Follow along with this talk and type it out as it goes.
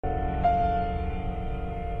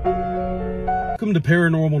Welcome to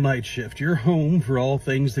Paranormal Nightshift, your home for all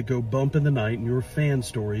things that go bump in the night and your fan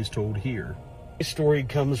stories told here. This story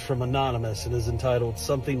comes from Anonymous and is entitled,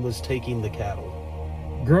 Something Was Taking the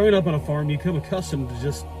Cattle. Growing up on a farm, you become accustomed to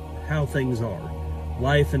just how things are.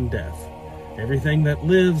 Life and death. Everything that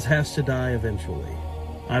lives has to die eventually.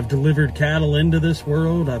 I've delivered cattle into this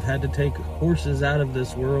world. I've had to take horses out of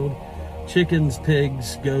this world. Chickens,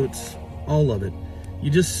 pigs, goats, all of it. You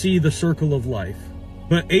just see the circle of life.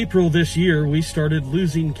 But April this year, we started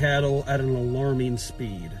losing cattle at an alarming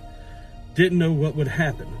speed. Didn't know what would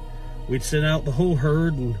happen. We'd send out the whole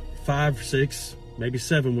herd and 5, 6, maybe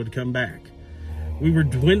 7 would come back. We were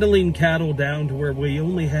dwindling cattle down to where we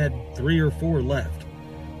only had 3 or 4 left.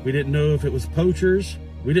 We didn't know if it was poachers.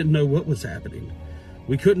 We didn't know what was happening.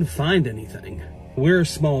 We couldn't find anything. We're a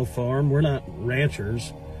small farm. We're not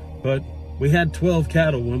ranchers, but we had 12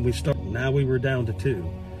 cattle when we started. Now we were down to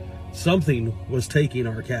 2. Something was taking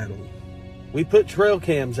our cattle. We put trail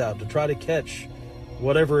cams out to try to catch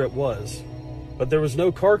whatever it was, but there was no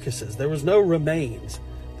carcasses. There was no remains.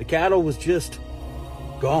 The cattle was just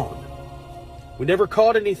gone. We never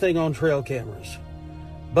caught anything on trail cameras.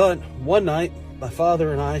 But one night, my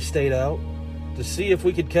father and I stayed out to see if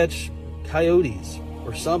we could catch coyotes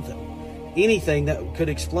or something. Anything that could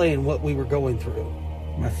explain what we were going through.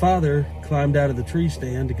 My father climbed out of the tree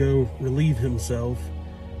stand to go relieve himself,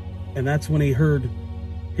 and that's when he heard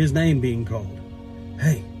his name being called.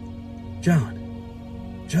 Hey,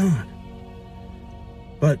 John, John.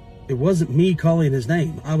 But it wasn't me calling his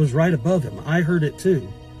name. I was right above him. I heard it too.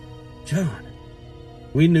 John.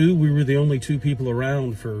 We knew we were the only 2 people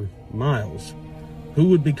around for miles. Who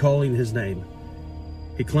would be calling his name?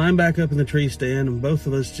 He climbed back up in the tree stand, and both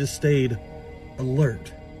of us just stayed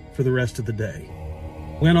alert for the rest of the day.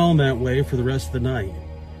 Went on that way for the rest of the night.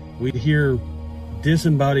 We'd hear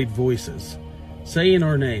disembodied voices saying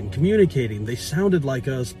our name, communicating. They sounded like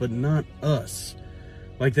us, but not us.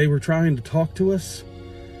 Like they were trying to talk to us.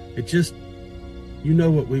 It just, you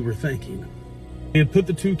know what we were thinking. We had put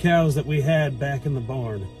the 2 cows that we had back in the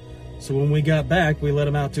barn. So when we got back, we let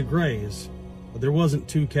them out to graze. But there wasn't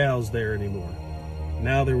 2 cows there anymore.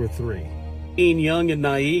 Now there were 3. Being young and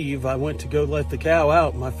naive, I went to go let the cow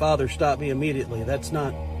out. My father stopped me immediately. It's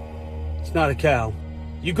not a cow.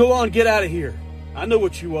 You go on, get out of here. I know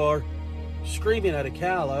what you are. Screaming at a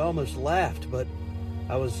cow, I almost laughed, but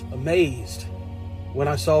I was amazed when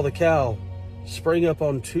I saw the cow spring up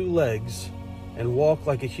on 2 legs and walk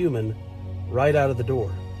like a human right out of the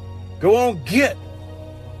door. Go on, get!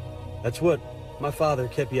 That's what my father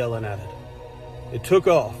kept yelling at it. It took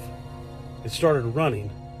off. It started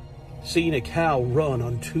running. Seeing a cow run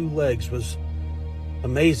on 2 legs was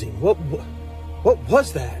amazing. What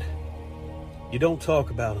was that? You don't talk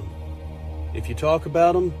about them. If you talk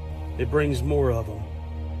about them, it brings more of them.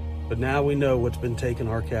 But now we know what's been taking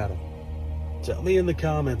our cattle. Tell me in the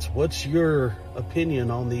comments, what's your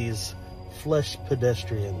opinion on these flesh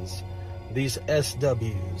pedestrians, these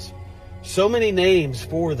SWs? So many names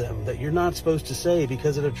for them that you're not supposed to say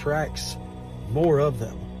because it attracts more of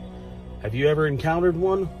them. Have you ever encountered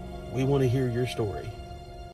one? We want to hear your story.